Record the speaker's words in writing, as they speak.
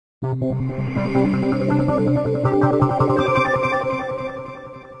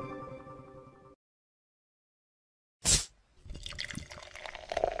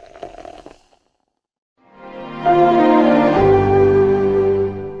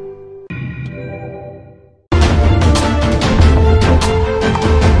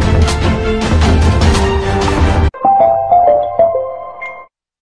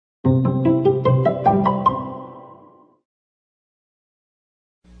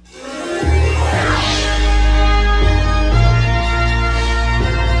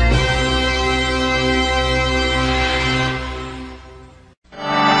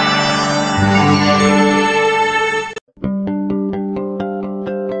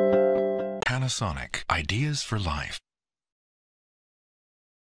Panasonic, ideas for life.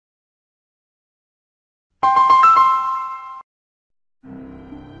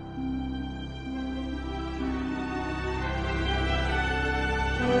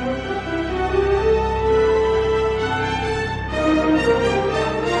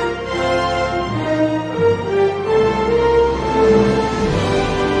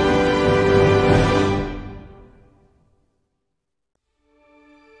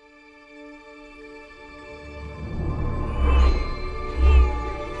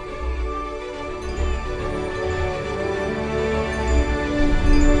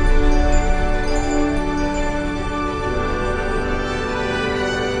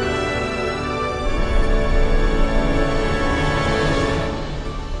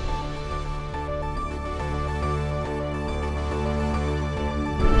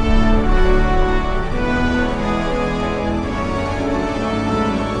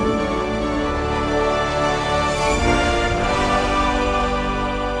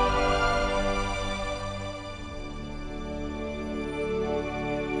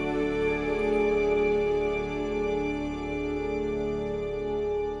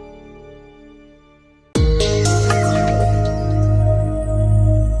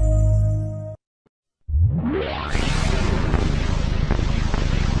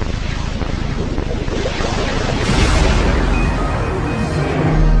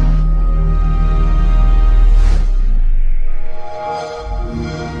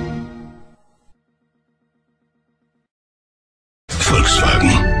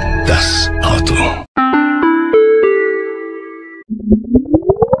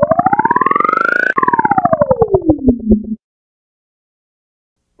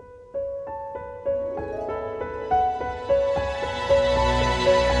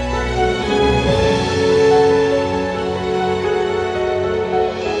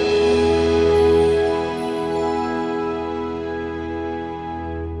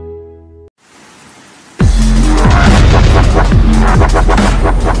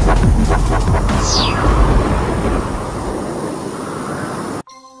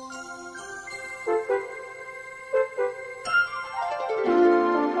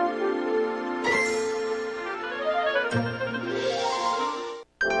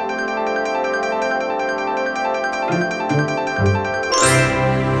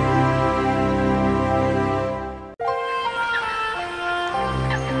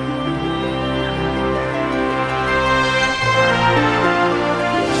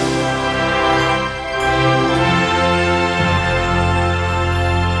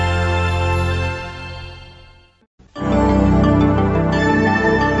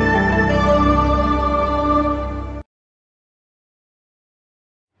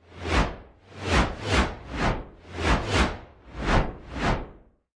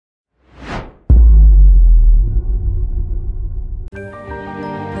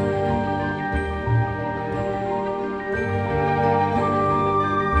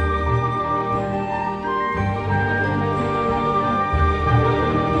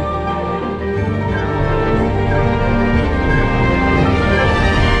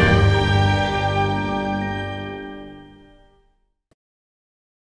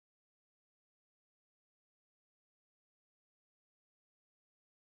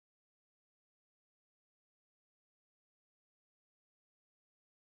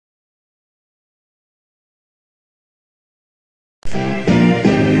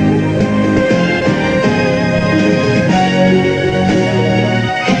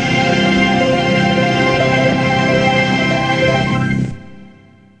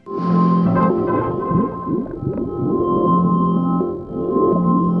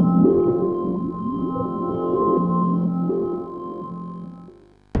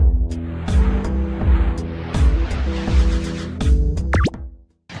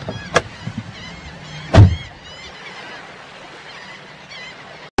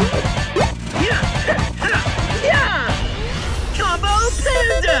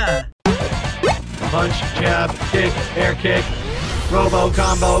 punch, jab, kick, air kick, robo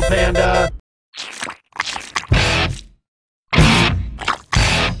combo panda.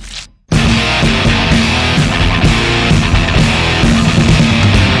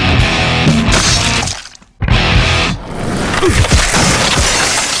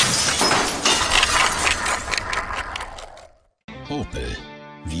 Opel.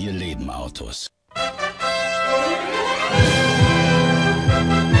 Wir leben Autos.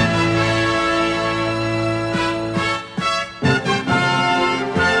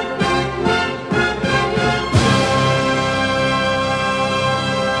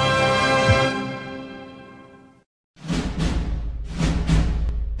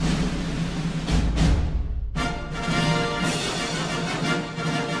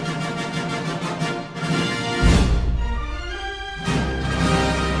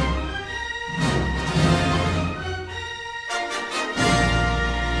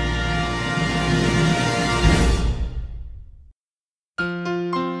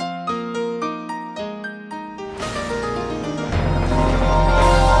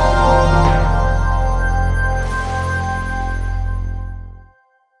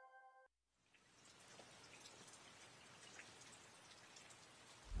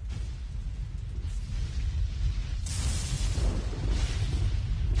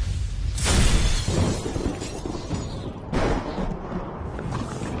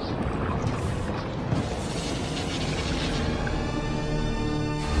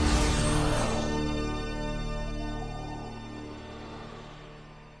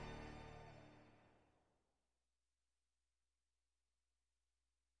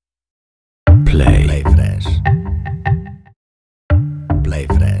 Play Fresh. Play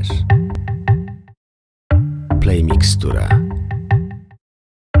Fresh. Play Mixtura.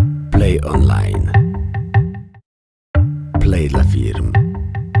 Play Online. Play La Firm.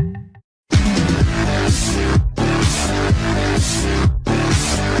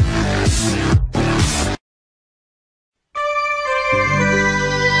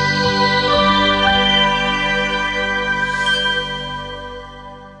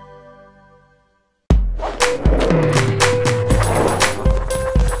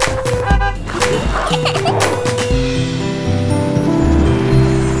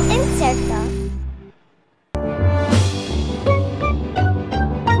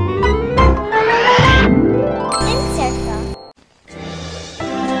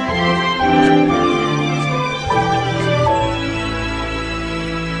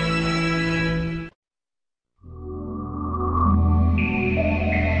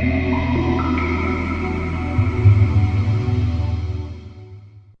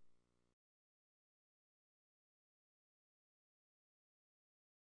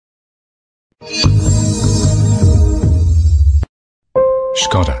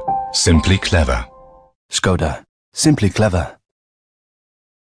 Skoda. Simply clever. Skoda. Simply clever.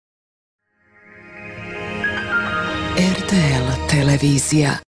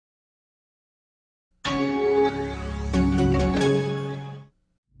 RTL-televiziya.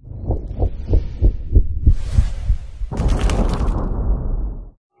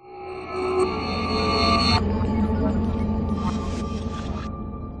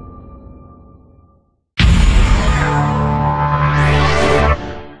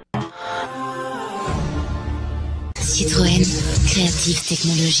 Citroën, créative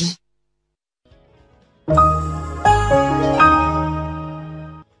technologie.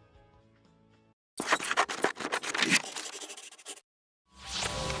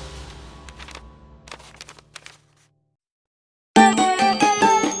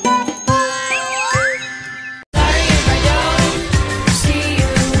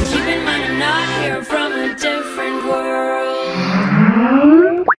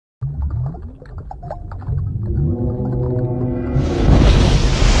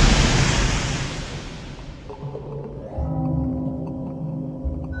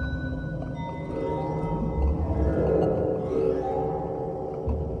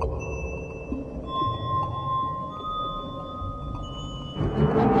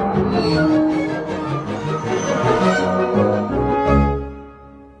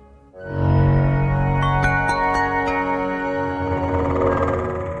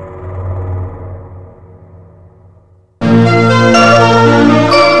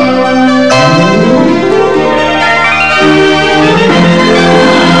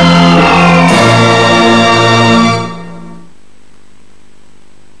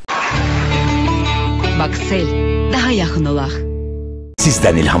 Baksel, daha yaxın olaq.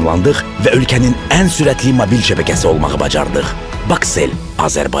 Sizden ilhamlandık ve ülkenin en süratli mobil şebekesi olmayı bacardık. Baksel,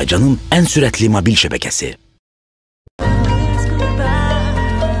 Azerbaycan'ın en süratli mobil şebekesi.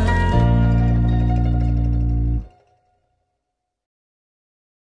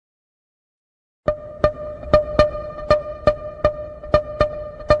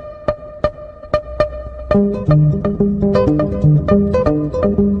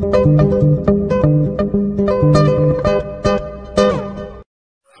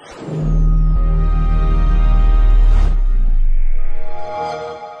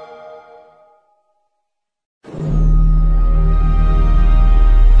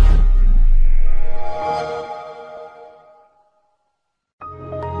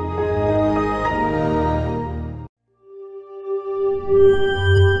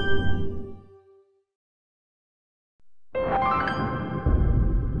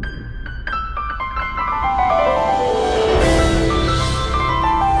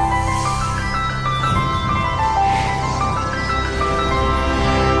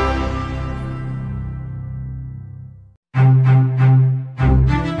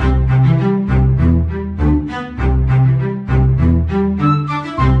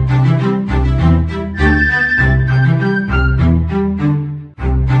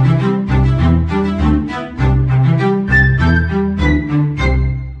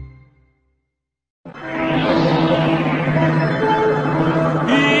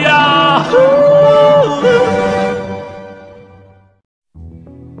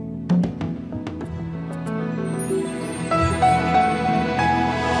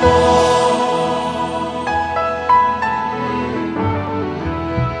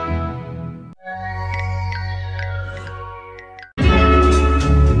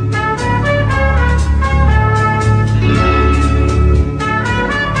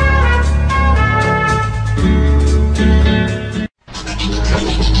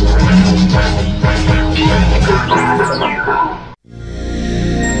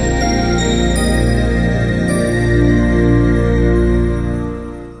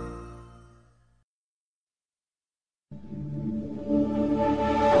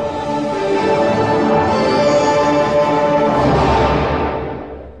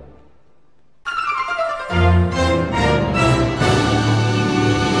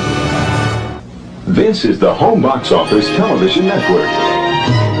 This is the Home Box Office Television Network.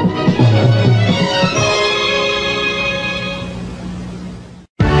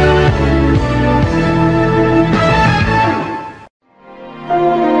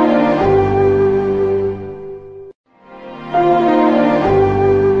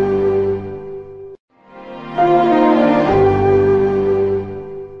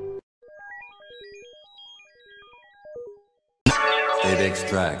 Avex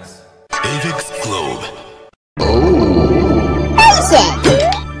Tracks. Avex Globe.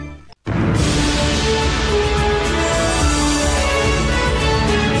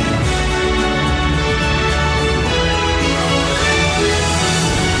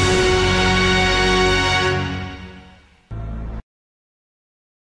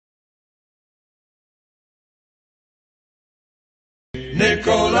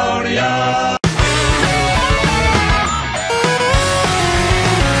 Nickelodeon!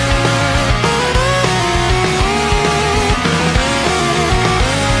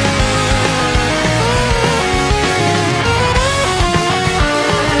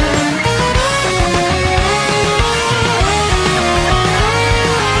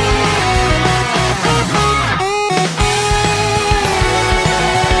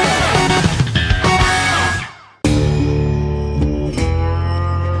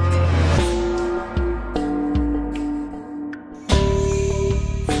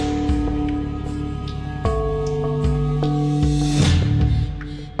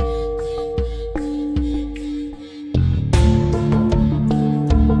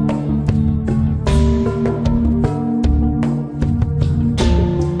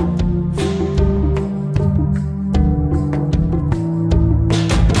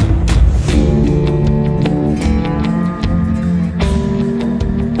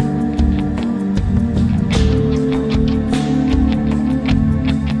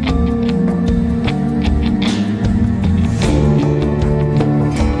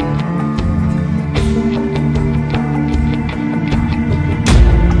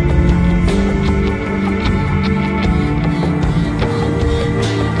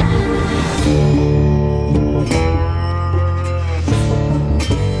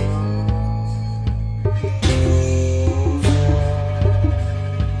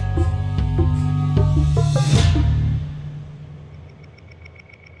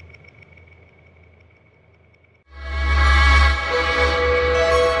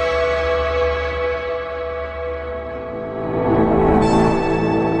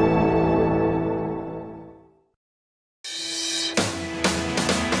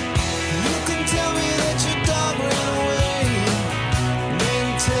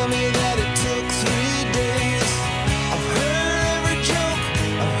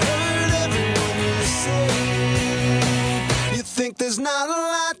 There's not a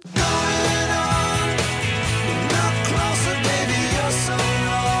lot going on. You're not closer, baby, you're so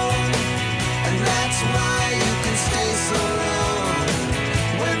wrong. And that's why you can stay so long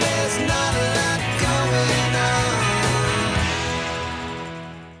when there's not a lot going on.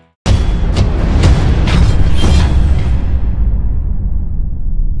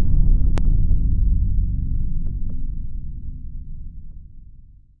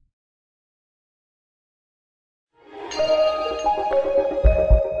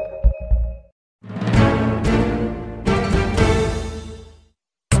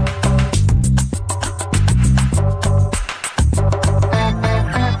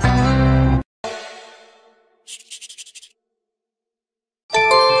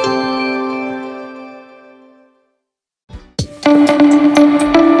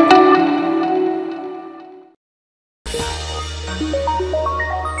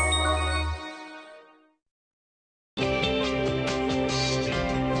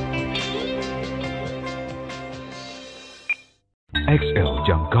 XL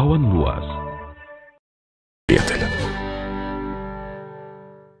jangkauan luas.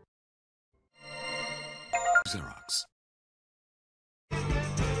 Xerox.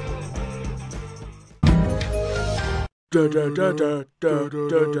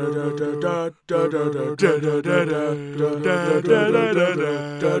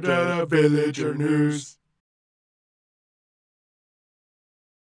 Villager News.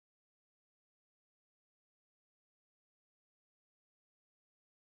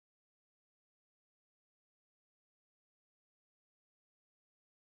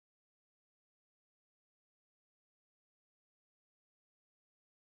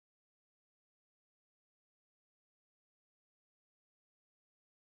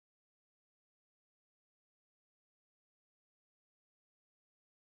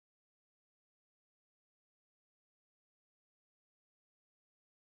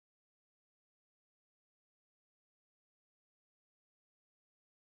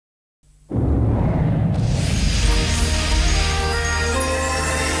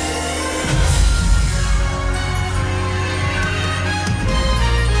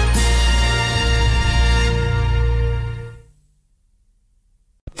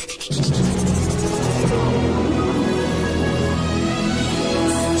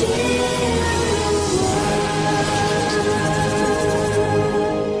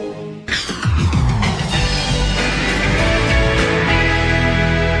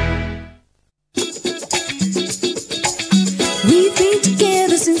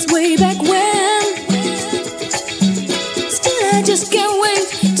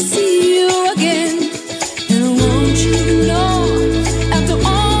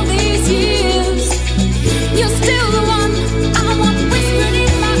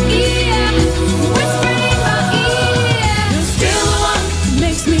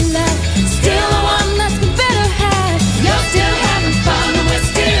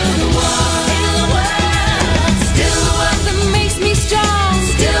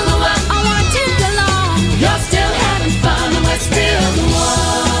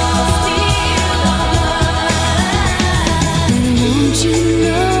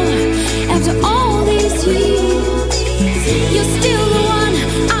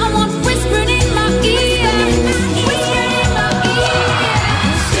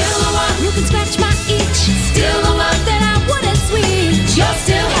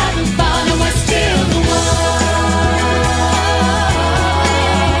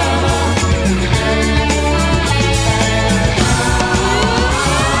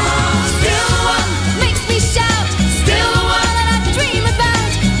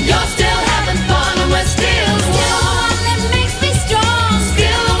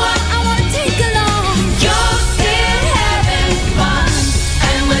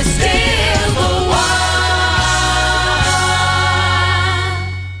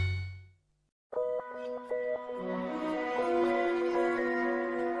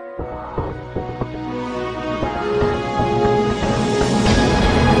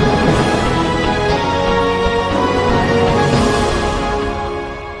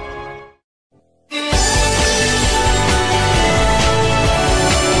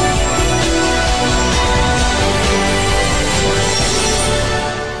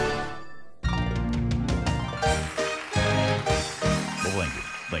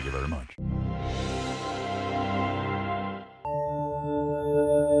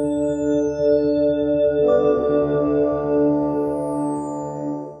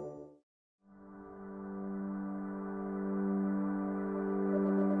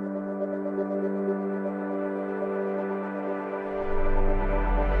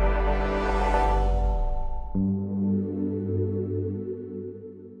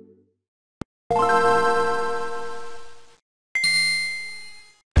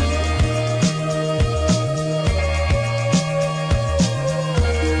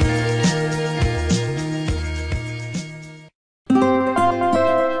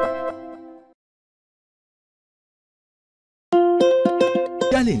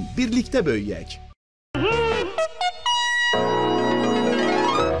 Gəlin, birlikdə böyüyək.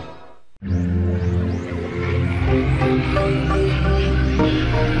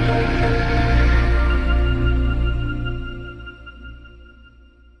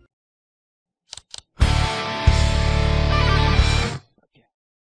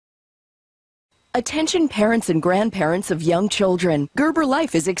 Attention parents and grandparents of young children. Gerber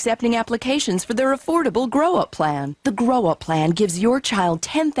Life is accepting applications for their affordable Grow-Up Plan. The Grow-Up Plan gives your child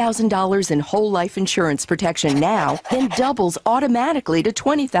 $10,000 in whole life insurance protection now, then doubles automatically to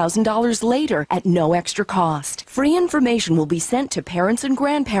 $20,000 later at no extra cost. Free information will be sent to parents and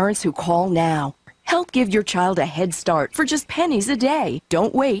grandparents who call now. Help give your child a head start for just pennies a day.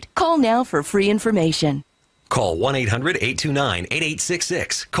 Don't wait. Call now for free information. Call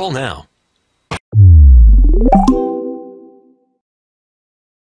 1-800-829-8866. Call now.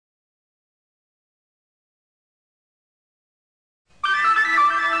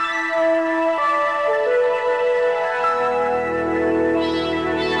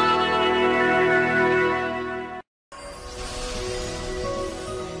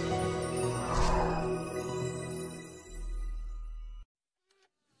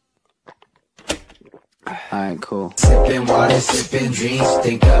 Alright, cool. Sipping water, sipping drinks.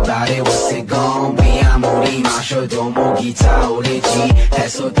 Think about it, what's it gon' be? 아무리 마셔도 목이 타오르지.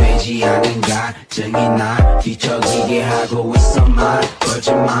 해소되지 않은 감정이 날 뒤척이게 하고 있어 말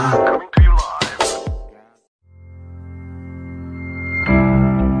거짓말.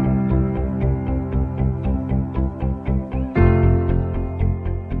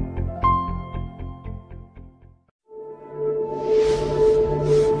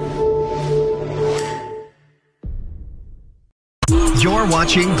 You're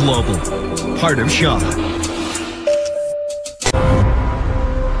watching Global, part of Shaw.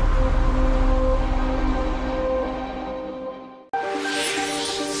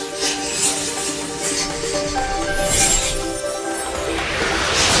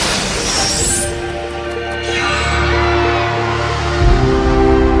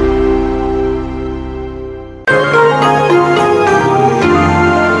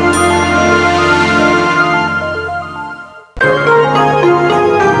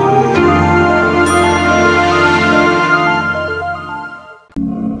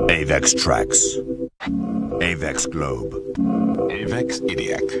 Avex Trax, Avex Globe, Avex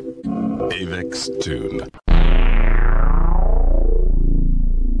Idiac, Avex Tune.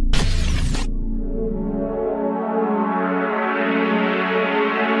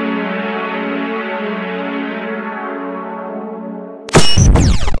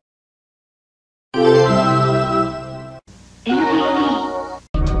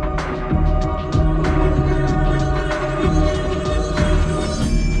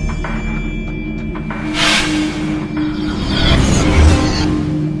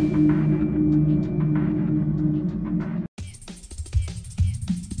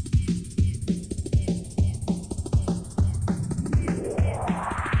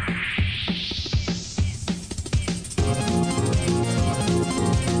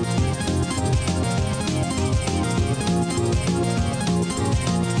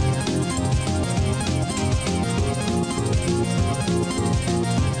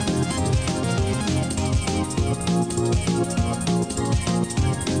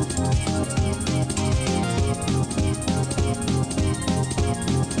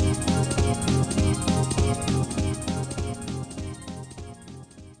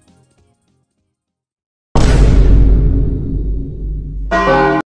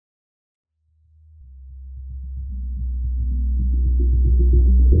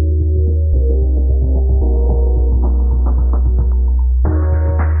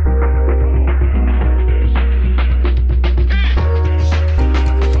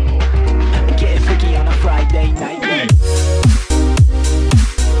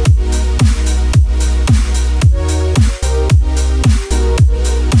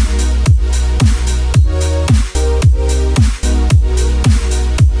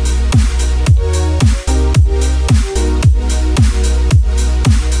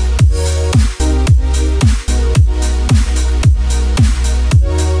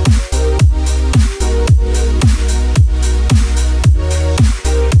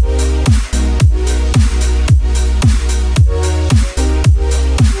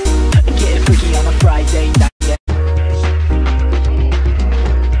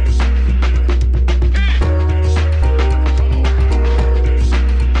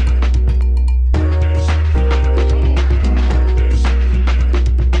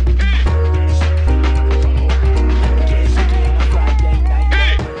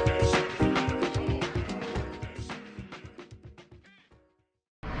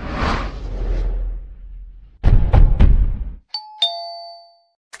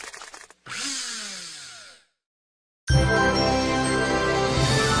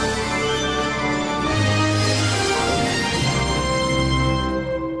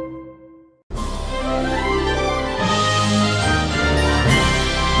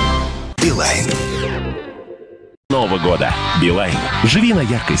 Нового года. Билайн. Живи на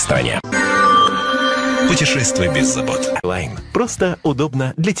яркой стране. Путешествуй без забот. Билайн. Просто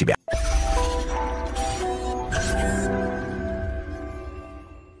удобно для тебя.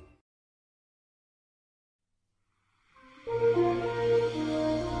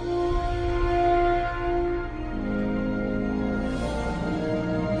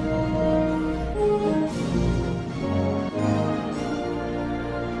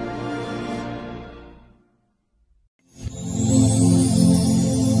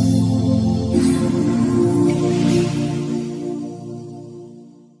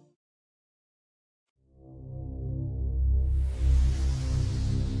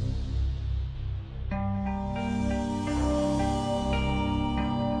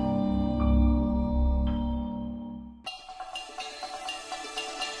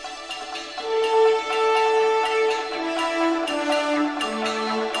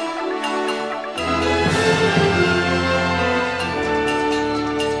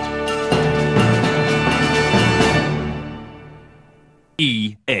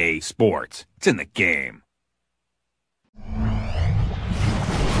 EA Sports. It's in the game.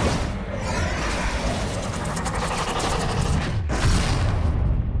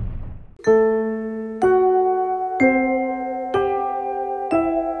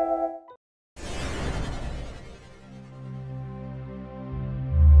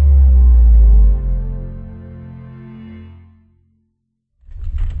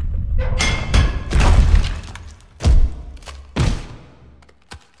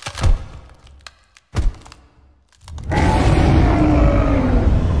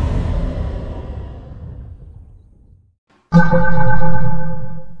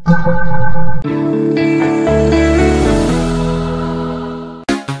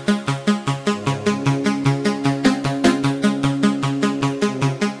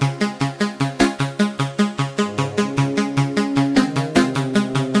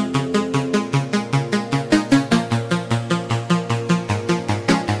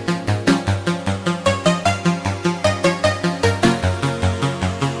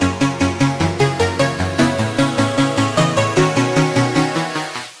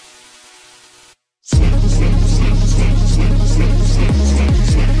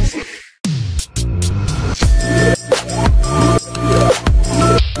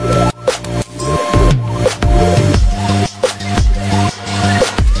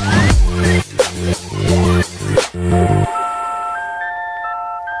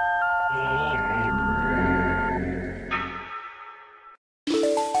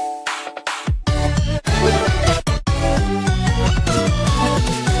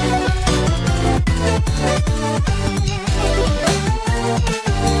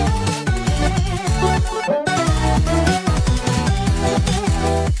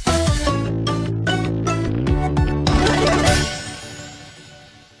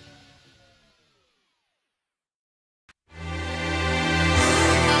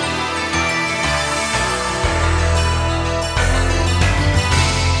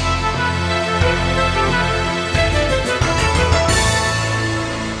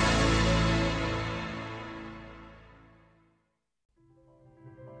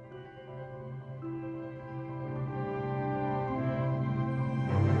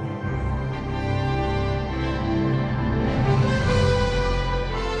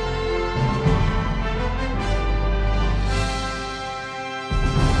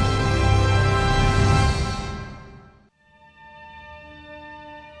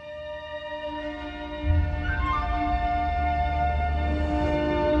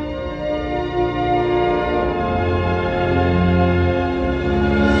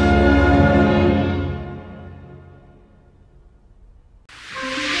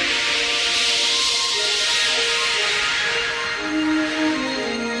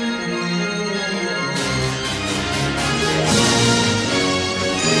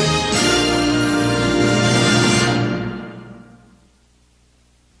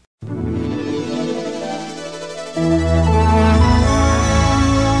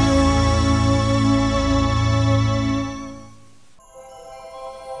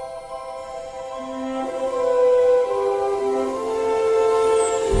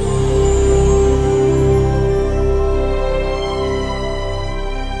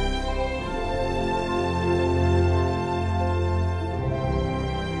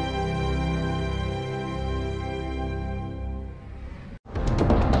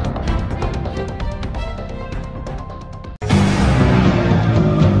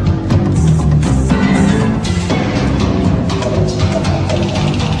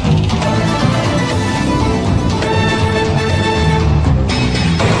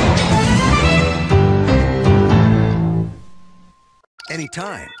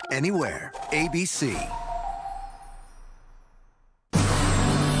 anywhere. ABC.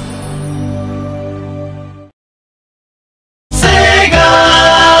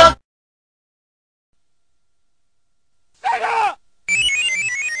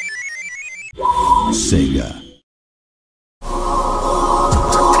 Sega.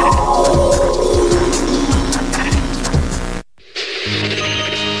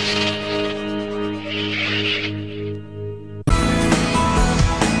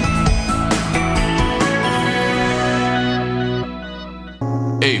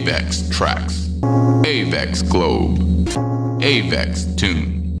 Avex Tracks, Avex Globe, Avex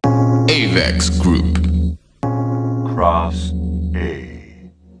Tune, Avex Group. Cross A.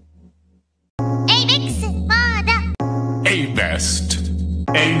 Avex Mada. Avest.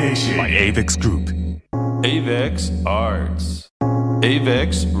 A-Nation. By Avex Group. Avex Arts.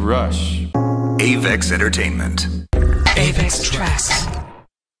 Avex Rush. Avex Entertainment. Avex Tracks.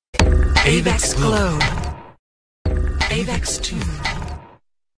 Avex Globe. Avex Tune.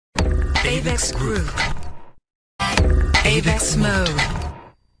 Avex Group. Avex Mode.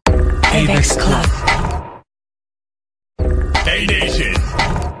 Avex Club. A-Nation.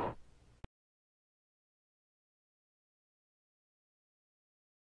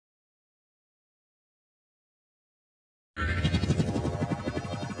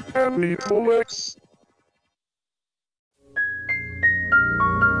 Family Alex.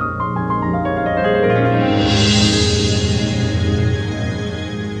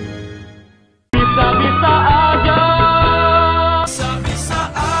 Bisa-bisa aja. Bisa-bisa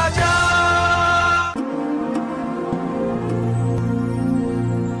aja.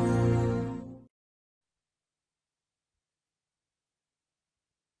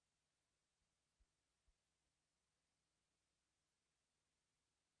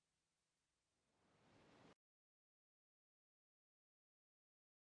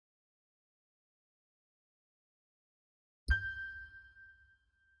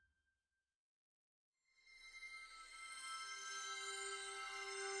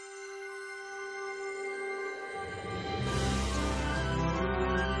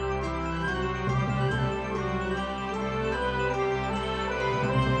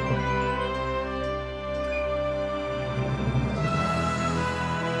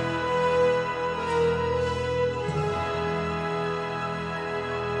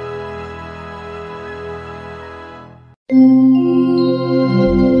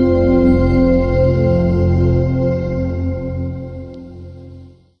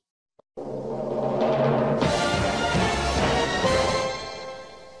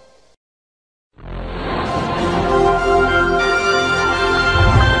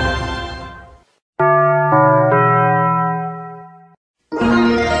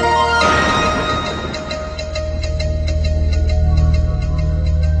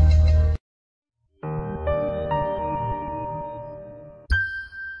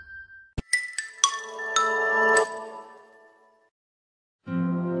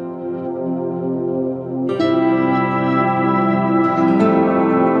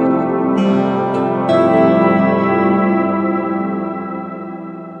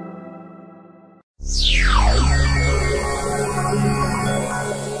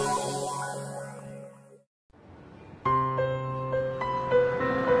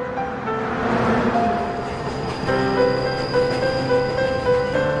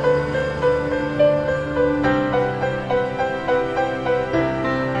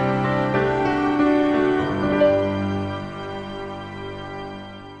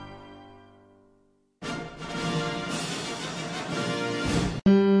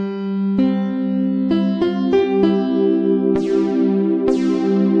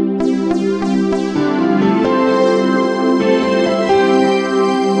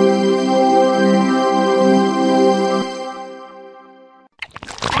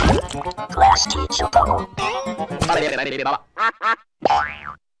 Class teacher Paul.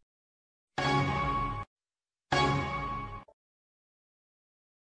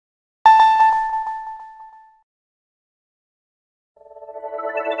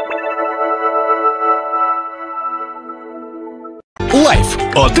 Лайф.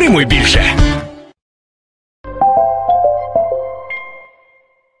 Отримуй більше.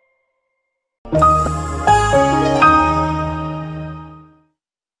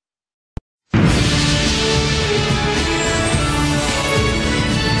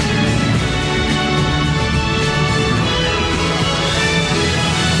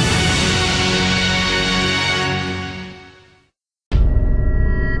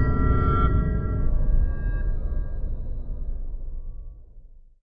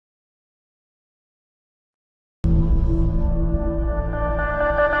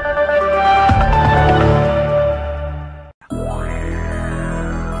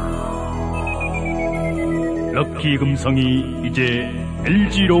 터키 금성이 이제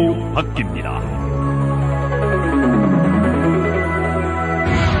LG로 바뀝니다.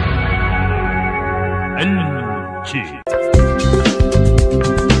 LG.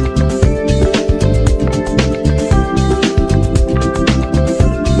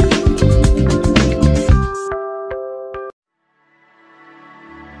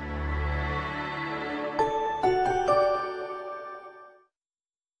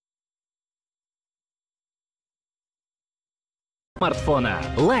 Смартфона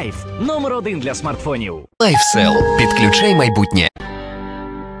Life – номер 1 для смартфонів. LifeCell. Підключай майбутнє.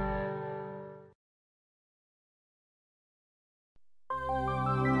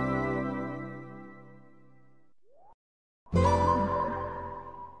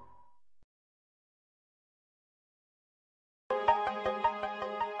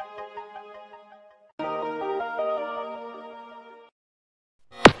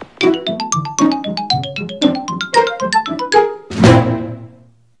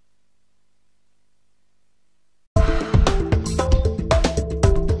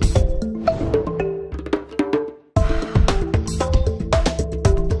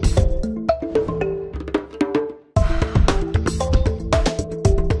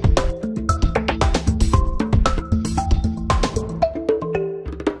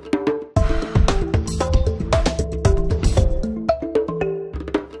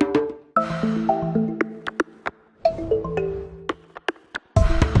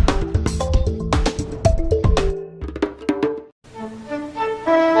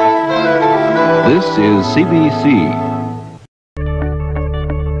 This is CBC.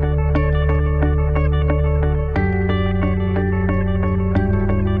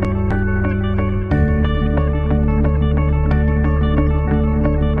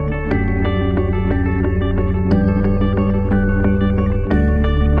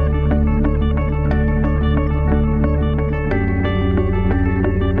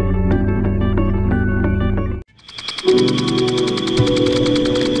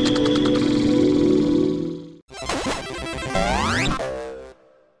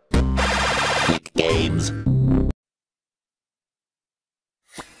 Games.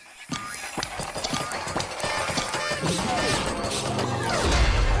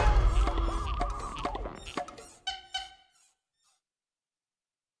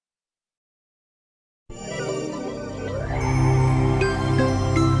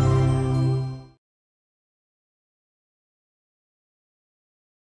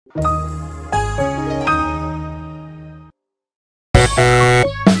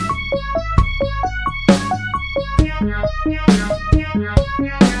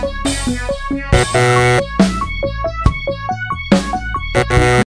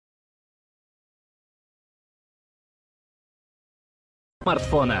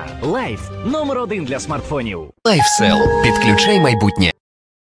 Смартфона Life – номер 1 для смартфонів. LifeCell. Підключай майбутнє.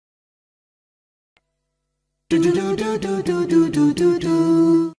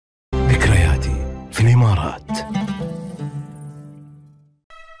 ذكرياتي في الإمارات.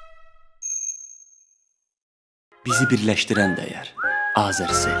 Bizi birləşdirən dəyər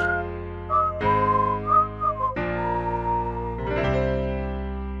Azərsel.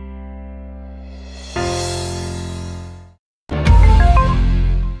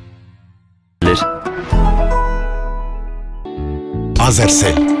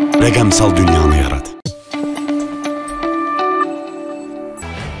 Azərsel, rəqəmsal dünyanı yarat.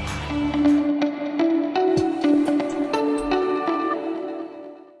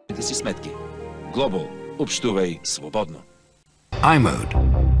 Си сметки. Global. Общувай свободно. iMode.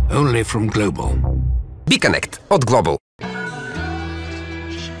 Only from Global. BeConnect от Global.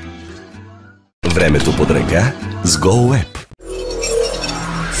 Времето под ръка с GoWeb.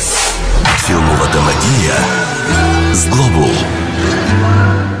 Филмовата магия с Global.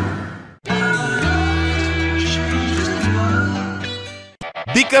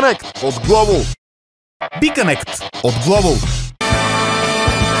 BeConnect от Global. BeConnect от Global.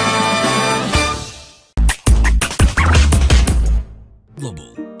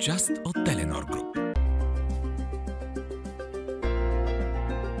 Global. Част от Telenor Group.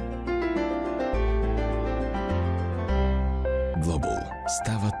 Global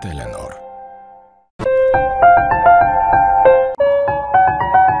става Telenor.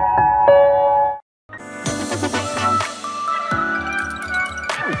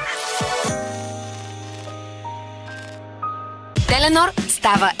 Telenor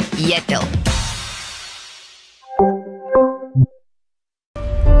става Yetel.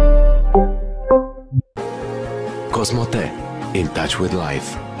 Cosmote. In touch with life.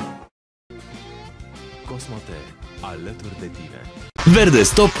 Cosmote. Alături de tine. Verde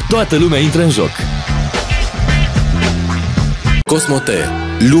Stop, toată lumea intră în joc. Cosmote,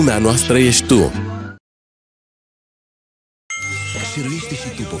 lumea noastră ești tu. Șiruiește și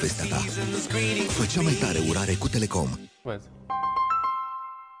tu povestea ta. Fă cea mai tare urare cu Telecom.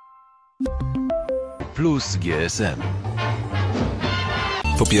 Plus GSM.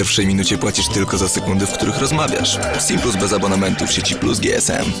 Po pierwszej minucie płacisz tylko za sekundy, w których rozmawiasz. Simplus bez abonamentu w sieci Plus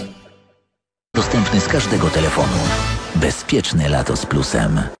GSM. Dostępny z każdego telefonu. Bezpieczne lato z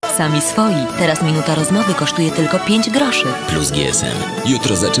Plusem. Sami swoi. Teraz minuta rozmowy kosztuje tylko 5 groszy. Plus GSM.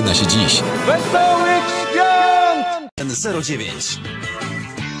 Jutro zaczyna się dziś. Wesołych świąt! 09.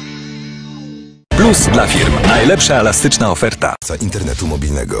 Plus dla firm. Najlepsza elastyczna oferta. Internetu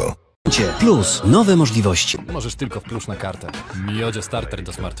mobilnego. Plus. Nowe możliwości. Możesz tylko w Plus na kartę. Miodzio Starter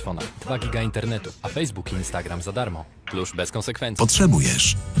do smartfona. 2 giga internetu, a Facebook i Instagram za darmo. Plus bez konsekwencji.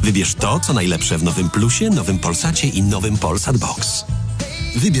 Potrzebujesz. Wybierz to, co najlepsze w nowym Plusie, nowym Polsacie i nowym Polsat Box.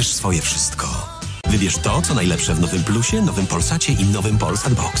 Wybierz swoje wszystko. Wybierz to, co najlepsze w nowym Plusie, nowym Polsacie i nowym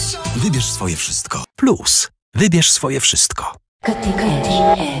Polsat Box. Wybierz swoje wszystko. Plus. Wybierz swoje wszystko.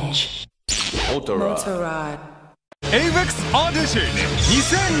 Edge. Motorrad. AVEX Audition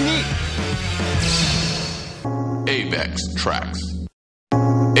 2002. AVEX Tracks.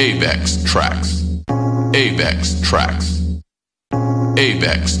 AVEX Tracks. AVEX Tracks.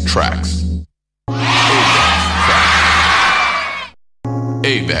 AVEX Tracks.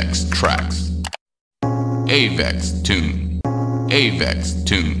 AVEX Tracks. AVEX Tune. AVEX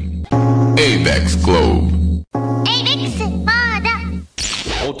Tune. AVEX Globe. AVEX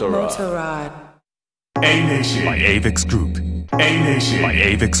Motorrad. A-Nation By AVEX Group. A-Nation By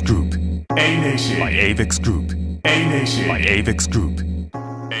AVEX Group. A-Nation By AVEX Group. A-Nation By AVEX Group.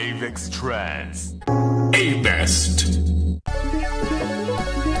 AVEX Trans A-Best.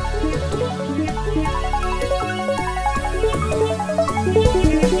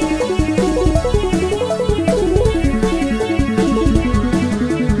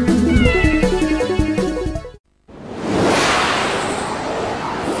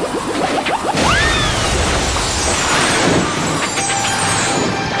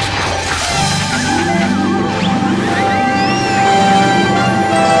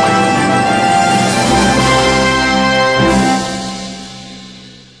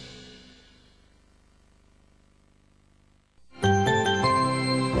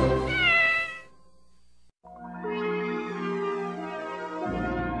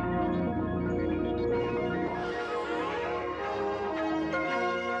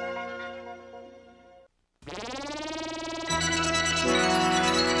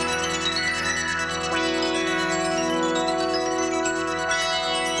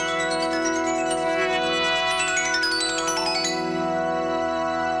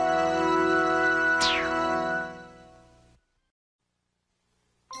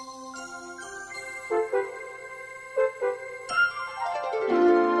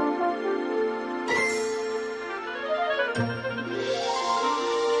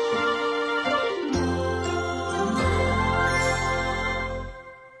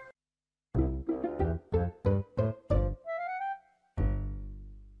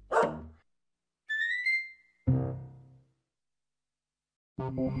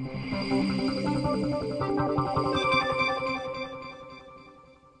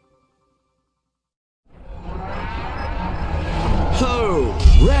 Ho!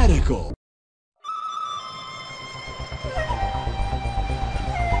 Radical!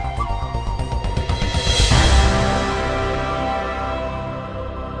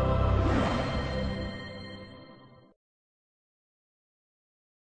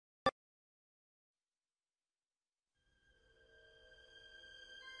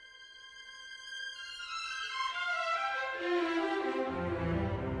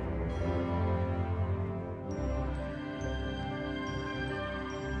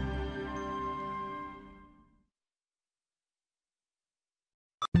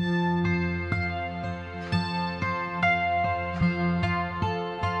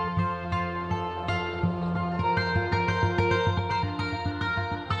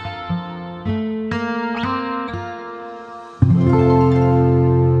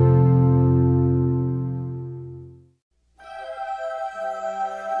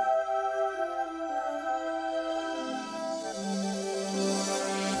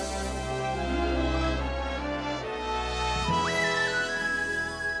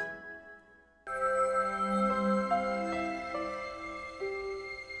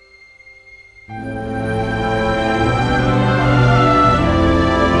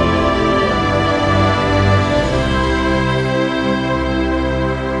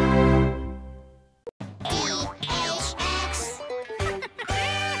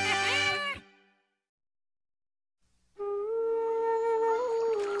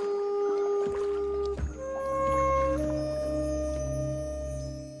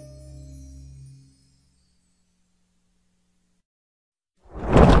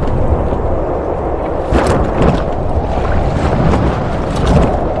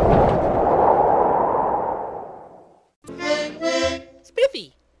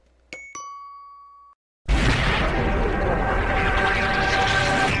 Ivy.